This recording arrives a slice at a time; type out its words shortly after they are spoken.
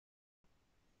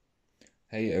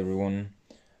Hey everyone,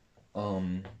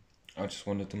 um, I just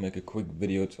wanted to make a quick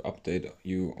video to update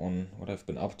you on what I've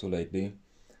been up to lately,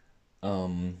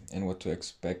 and what to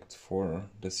expect for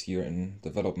this year in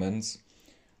developments.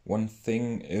 One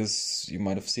thing is, you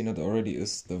might have seen it already,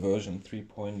 is the version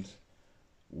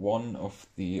 3.1 of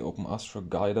the OpenAstroExplorer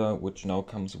guider, which now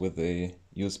comes with a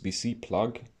USB-C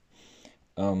plug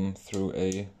through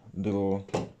a little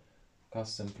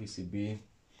custom PCB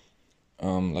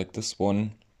like this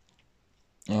one.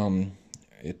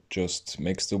 It just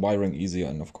makes the wiring easier,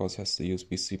 and of course has the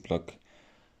USB-C plug,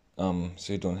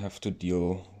 so you don't have to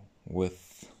deal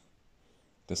with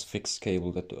this fixed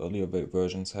cable that the earlier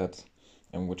versions had,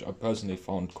 and which I personally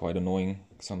found quite annoying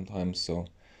sometimes. So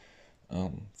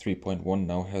 3.1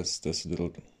 now has this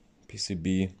little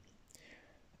PCB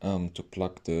to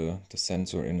plug the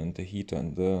sensor in, and the heater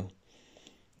and the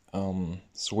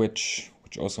switch,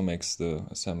 which also makes the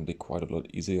assembly quite a lot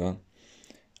easier.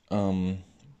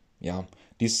 Yeah,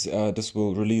 this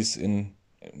will release in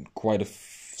quite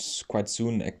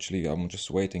soon actually. I'm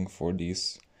just waiting for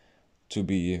these to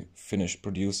be finished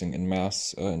producing in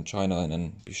mass in China and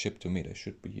then be shipped to me. They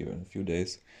should be here in a few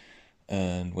days,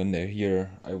 and when they're here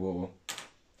I will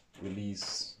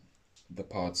release the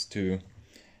parts too,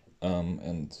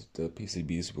 and the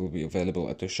PCBs will be available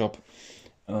at the shop.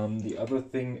 The other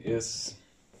thing is,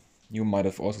 you might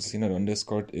have also seen it on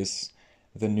Discord, is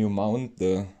the new mount,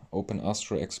 the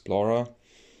OpenAstroExplorer.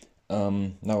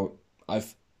 Now,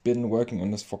 I've been working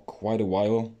on this for quite a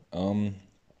while, and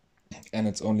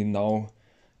it's only now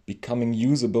becoming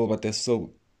usable, but there's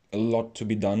still a lot to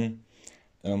be done.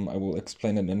 I will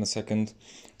explain it in a second.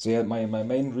 So yeah, my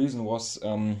main reason was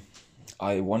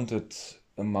I wanted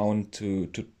a mount to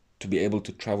be able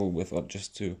to travel with, or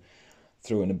just to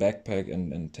throw in a backpack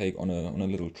and take on a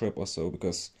little trip or so,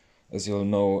 because as you'll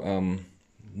know,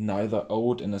 neither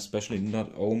OAT and especially not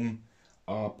Ohm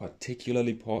are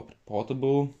particularly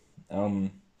portable.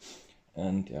 And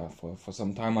yeah, for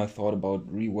some time I thought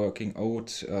about reworking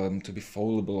OAT to be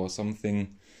foldable or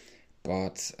something,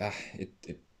 but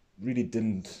it really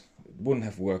wouldn't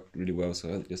have worked really well,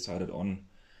 so I decided on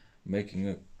making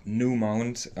a new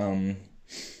mount.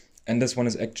 And this one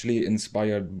is actually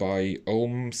inspired by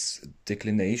Ohm's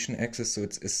declination axis. So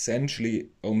it's essentially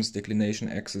Ohm's declination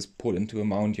axis put into a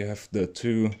mount. You have the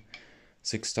two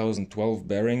 6012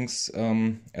 bearings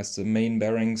as the main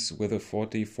bearings, with a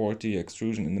 4040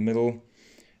 extrusion in the middle,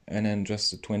 and then just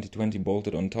the 2020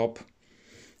 bolted on top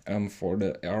for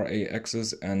the RA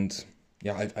axis. And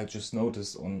yeah, I just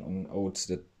noticed on OATs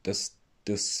that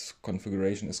this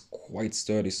configuration is quite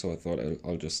sturdy, so I thought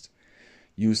I'll just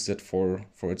use it for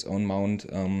its own mount,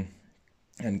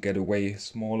 and get a way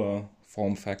smaller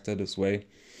form factor this way.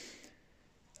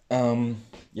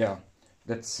 Yeah,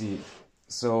 let's see.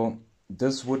 So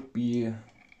this would be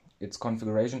its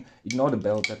configuration. Ignore the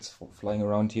belt that's flying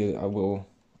around here. I will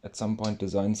at some point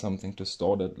design something to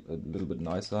store that a little bit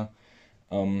nicer.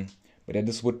 But yeah,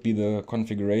 this would be the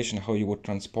configuration, how you would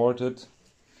transport it.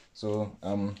 So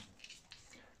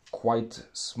quite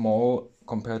small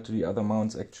compared to the other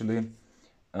mounts actually.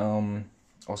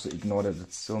 Also ignore that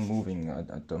it's still moving.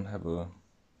 I don't have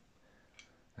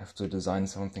have to design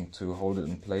something to hold it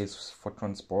in place for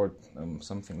transport.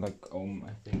 Something like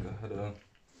I think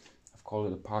I've called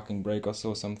it a parking brake or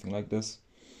so, something like this.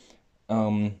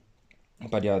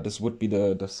 But yeah, this would be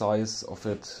the size of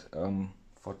it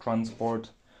for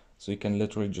transport. So you can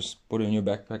literally just put it in your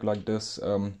backpack like this.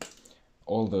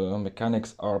 All the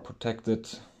mechanics are protected,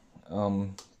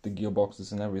 the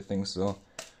gearboxes and everything, so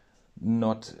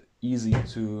not easy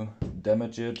to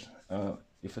damage it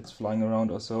if it's flying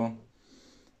around or so.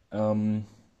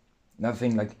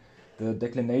 Nothing like the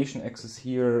declination axis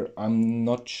here, I'm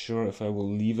not sure if I will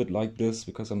leave it like this,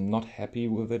 because I'm not happy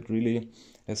with it really.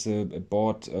 There's a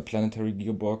bought a planetary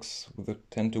gearbox with a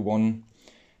 10:1,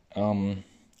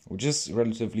 which is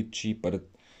relatively cheap, but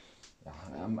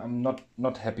I'm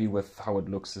not happy with how it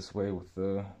looks this way with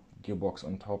the gearbox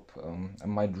on top. I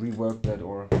might rework that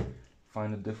or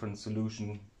find a different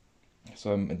solution,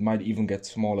 so it might even get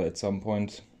smaller at some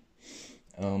point.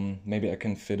 Maybe I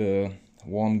can fit a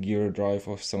warm gear drive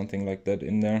or something like that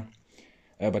in there.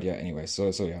 But yeah, anyway,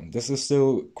 so yeah, this is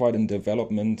still quite in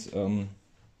development.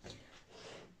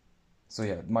 So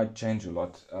yeah, it might change a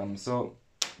lot. So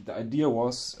the idea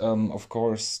was, of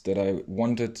course, that I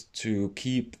wanted to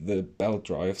keep the belt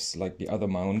drives like the other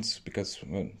mounts, because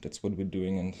that's what we're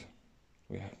doing, and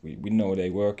we know they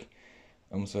work.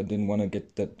 So I didn't want to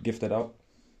give that up,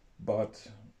 but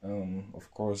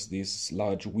of course these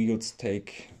large wheels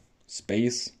take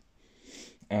space.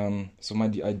 So my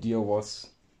idea was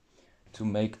to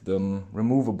make them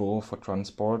removable for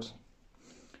transport,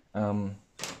 Um,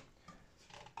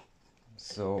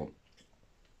 so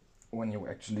when you're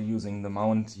actually using the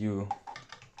mount, you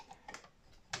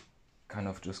kind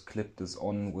of just clip this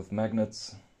on with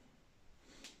magnets.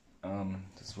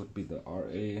 This would be the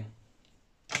RA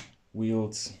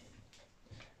wheels,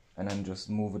 and then just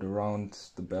move it around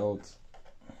the belt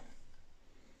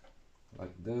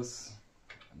like this.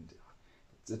 And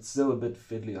it's still a bit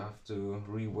fiddly. I have to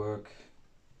rework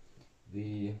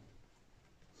the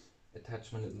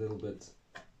attachment a little bit.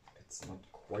 It's not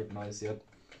quite nice yet.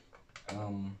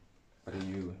 But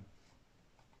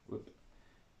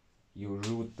you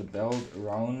route the belt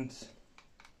around.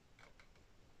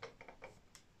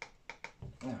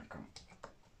 Yeah, come.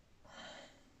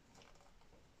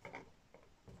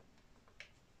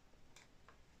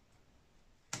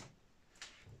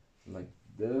 Like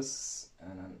this,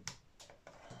 and then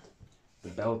the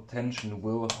belt tension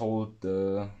will hold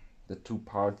the two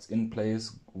parts in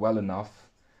place well enough,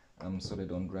 so they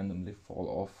don't randomly fall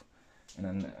off. And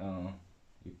then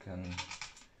you can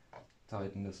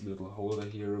tighten this little holder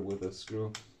here with a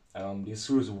screw. These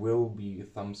screws will be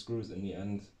thumb screws in the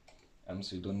end,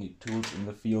 so you don't need tools in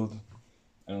the field.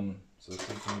 So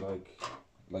something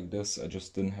like this. I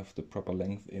just didn't have the proper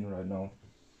length in right now.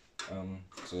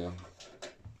 So yeah,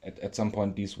 at some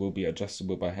point these will be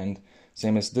adjustable by hand.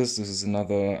 Same as this. This is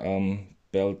another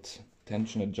belt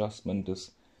tension adjustment.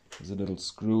 This is a little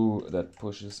screw that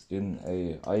pushes in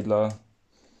a idler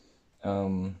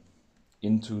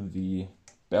into the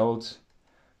belt,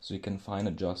 so you can fine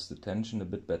adjust the tension a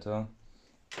bit better.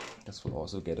 This will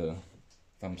also get a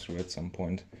thumb screw at some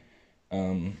point.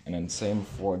 And then same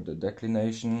for the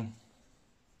declination.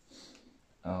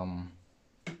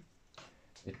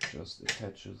 It just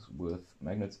attaches with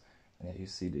magnets. And yeah, you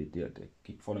see they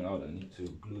keep falling out. I need to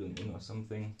glue them in or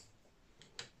something.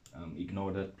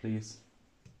 Ignore that, please.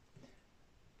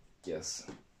 Yes.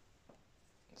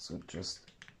 So it just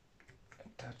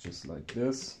attaches like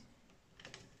this.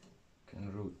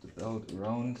 Can route the belt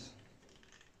around.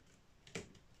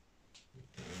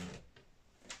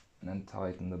 And then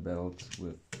tighten the belt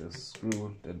with this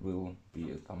screw that will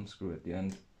be a thumb screw at the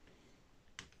end.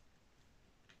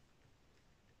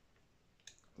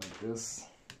 Like this.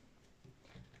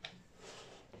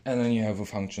 And then you have a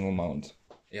functional mount.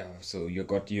 Yeah, so you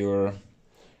got your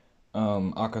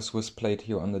Arca Swiss plate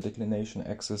here on the declination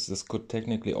axis. This could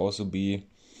technically also be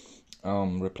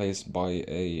replaced by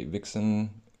a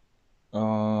Vixen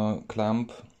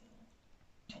clamp.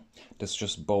 This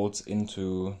just bolts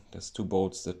into, there's two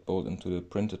bolts that bolt into the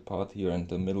printed part here, and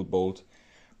the middle bolt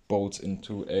bolts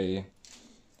into a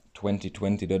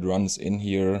 2020 that runs in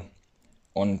here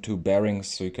on two bearings,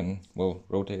 so you can, well,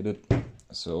 rotate it.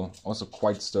 So also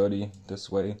quite sturdy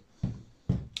this way.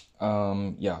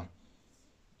 Yeah.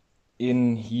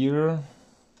 In here,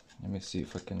 let me see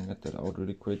if I can get that out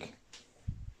really quick.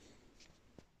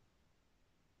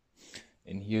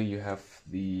 In here you have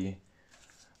the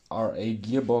RA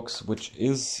gearbox, which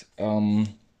is the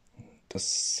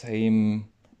same,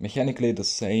 mechanically the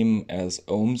same as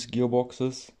Ohm's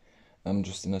gearboxes,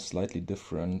 just in a slightly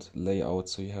different layout.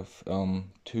 So you have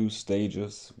two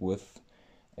stages with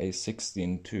a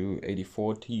 16 to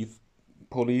 84 teeth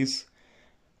pulleys,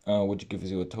 which gives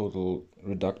you a total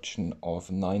reduction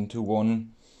of 9 to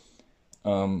 1.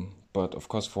 But of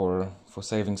course for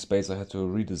saving space I had to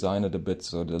redesign it a bit,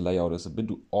 so the layout is a bit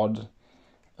odd,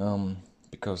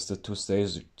 because the two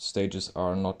stages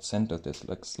are not centered. It's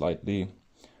like slightly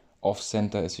off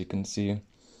center, as you can see,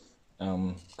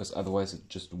 because otherwise it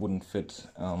just wouldn't fit.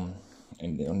 And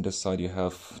on this side you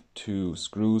have two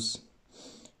screws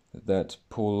that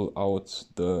pull out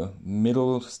the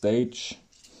middle stage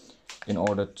in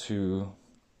order to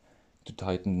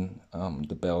tighten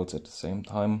the belt at the same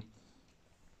time.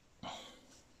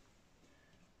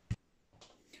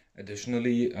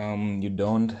 Additionally, you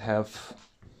don't have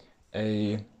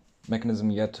a mechanism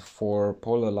yet for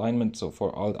pole alignment, so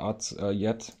for alt-arts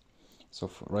yet. So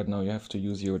right now you have to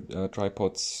use your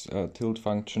tripod's tilt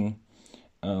function,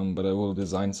 but I will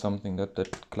design something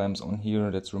that clamps on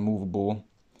here, that's removable,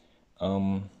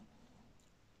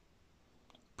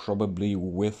 probably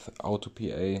with auto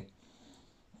PA.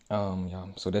 Yeah,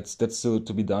 so that's still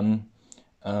to be done.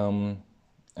 And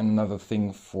another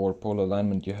thing for pole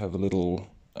alignment, you have a little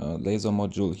laser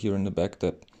module here in the back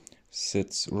that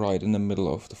sits right in the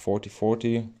middle of the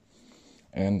 4040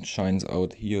 and shines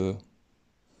out here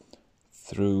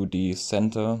through the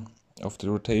center of the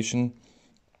rotation.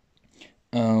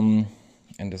 And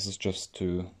this is just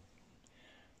to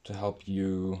help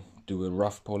you do a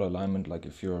rough pole alignment, like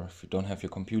if you don't have your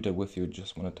computer with you,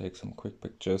 just want to take some quick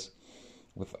pictures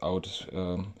without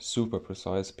super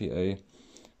precise PA.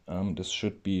 this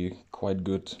should be quite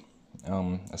good.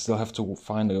 I still have to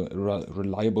find a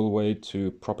reliable way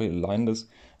to properly align this. I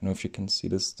don't know if you can see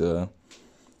this, the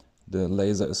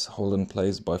laser is held in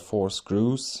place by 4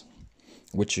 screws,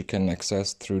 which you can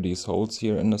access through these holes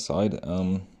here in the side,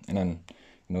 and then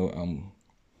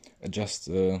adjust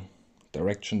the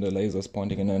direction the laser is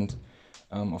pointing in. And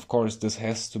of course this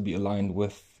has to be aligned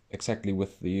with exactly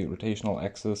with the rotational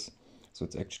axis, so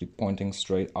it's actually pointing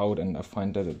straight out, and I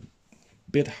find that a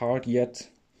bit hard yet,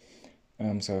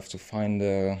 so I have to find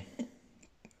a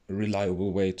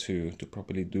reliable way to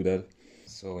properly do that.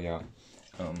 So yeah,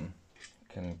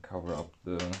 can cover up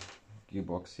the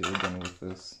gearbox here again with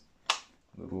this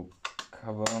little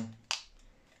cover.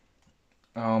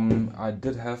 I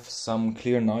did have some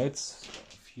clear nights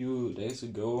a few days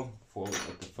ago for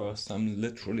the first time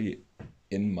literally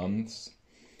in months,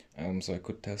 so I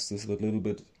could test this a little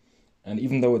bit. And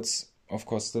even though it's of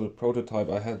course still a prototype,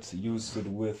 I had used it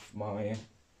with my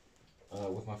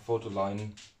photo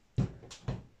line,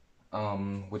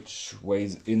 which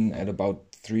weighs in at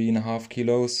about 3.5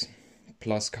 kilos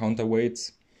plus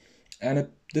counterweights, and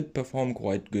it did perform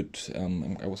quite good.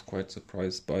 I was quite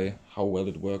surprised by how well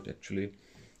it worked actually.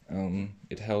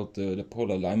 It held the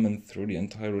polar alignment through the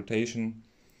entire rotation.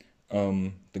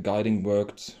 The guiding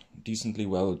worked decently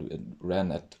well. It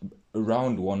ran at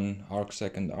around 1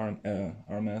 arcsecond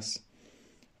RMS,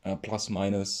 plus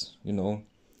minus,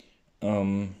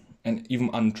 and even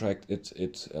untracked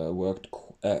it worked.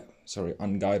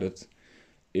 Unguided,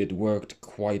 it worked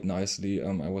quite nicely.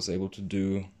 I was able to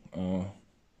do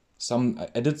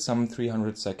I did some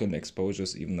 300-second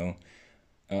exposures, even though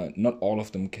not all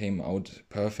of them came out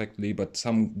perfectly, but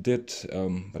some did.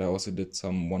 But I also did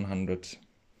some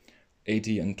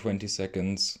 180 and 20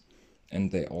 seconds,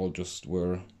 and they all just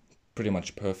were pretty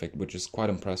much perfect, which is quite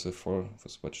impressive for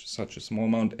such a small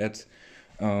mount at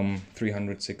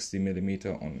 360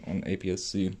 millimeter on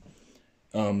APS-C.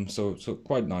 So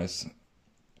quite nice.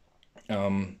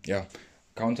 Yeah,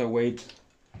 counterweight.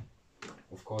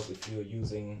 Of course, if you're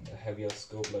using a heavier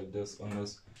scope like this on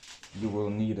this, you will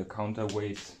need a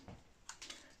counterweight,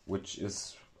 which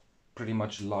is pretty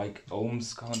much like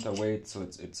ohms counterweight. So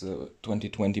it's a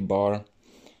 2020 bar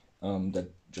that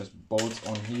just bolts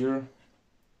on here,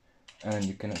 and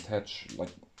you can attach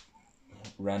like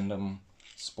random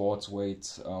sports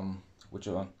weights, which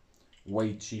are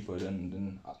way cheaper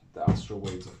than the Astro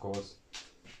weights, of course.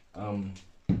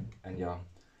 And yeah,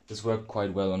 this worked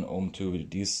quite well on Ohm too.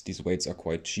 These weights are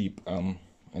quite cheap, and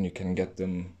you can get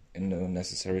them in the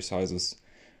necessary sizes.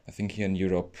 I think here in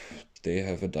Europe they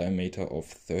have a diameter of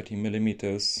 30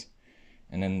 millimeters,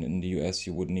 and then in the US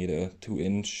you would need a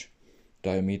 2-inch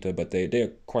diameter, but they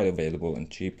are quite available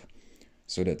and cheap,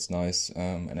 so that's nice.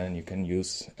 And then you can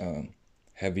use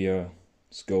heavier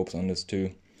scopes on this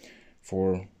too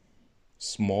for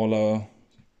smaller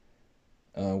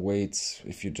weights.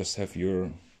 If you just have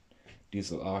your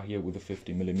DSLR here with a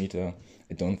 50 millimeter,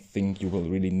 I don't think you will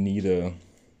really need a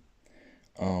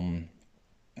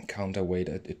counterweight.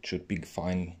 It should be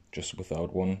fine just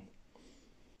without one.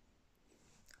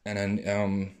 And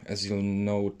then as you'll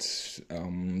note,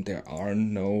 there are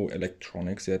no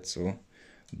electronics yet, so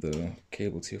the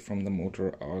cables here from the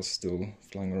motor are still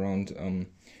flying around,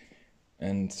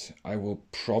 and I will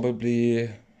probably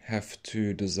have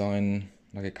to design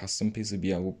like a custom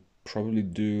PCB. I will probably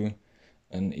do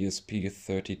an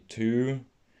ESP32,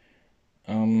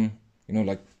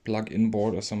 like plug-in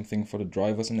board or something for the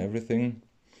drivers and everything,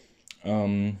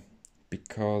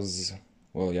 because,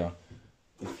 well, yeah,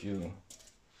 if you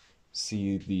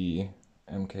see the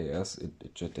MKS,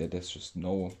 there's just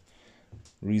no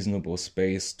reasonable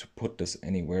space to put this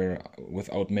anywhere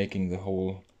without making the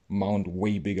whole mount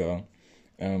way bigger.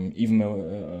 Even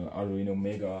Arduino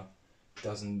Mega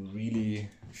doesn't really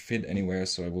fit anywhere,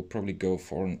 so I will probably go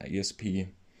for an ESP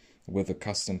with a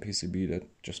custom PCB that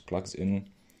just plugs in.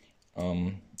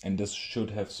 And this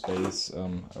should have space.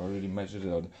 I already measured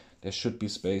it out. There should be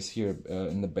space here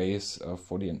in the base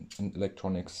for the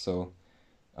electronics, so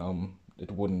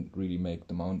it wouldn't really make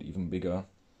the mount even bigger.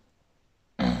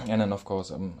 And then of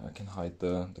course I can hide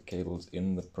the cables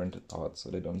in the printed parts so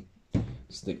they don't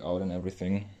stick out and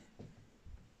everything.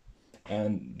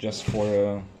 And just for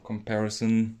a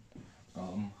comparison,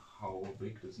 how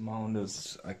big this mount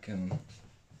is, I can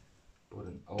put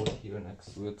it out here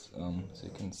next to it, so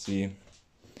you can see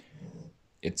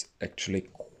it's actually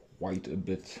quite a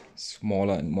bit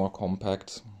smaller and more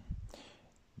compact.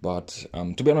 But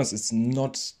to be honest, it's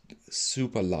not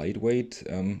super lightweight.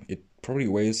 It probably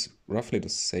weighs roughly the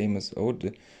same as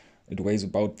Ode. It weighs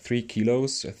about 3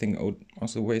 kilos. I think Ode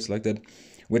also weighs like that,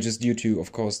 which is due to,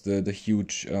 of course, the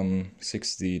huge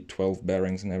 60-12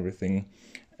 bearings and everything,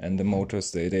 and the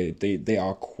motors, they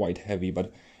are quite heavy,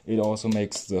 but it also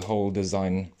makes the whole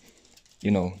design,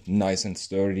 you know, nice and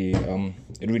sturdy.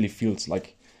 It really feels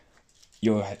like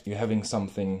you're having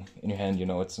something in your hand, you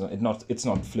know. It's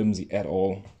not flimsy at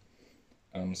all.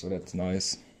 So that's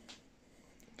nice.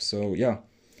 So yeah,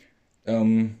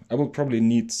 I will probably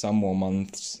need some more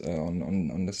months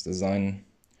on this design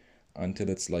until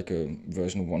it's like a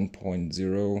version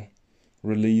 1.0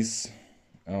 release.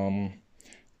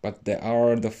 But there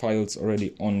are the files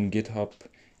already on GitHub.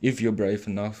 If you're brave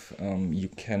enough, you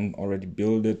can already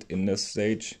build it in this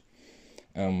stage.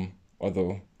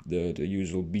 Although the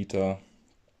usual beta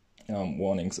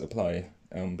warnings apply,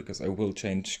 because I will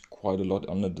change quite a lot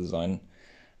on the design,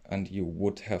 and you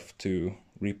would have to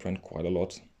reprint quite a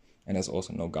lot, and there's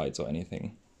also no guides or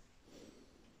anything.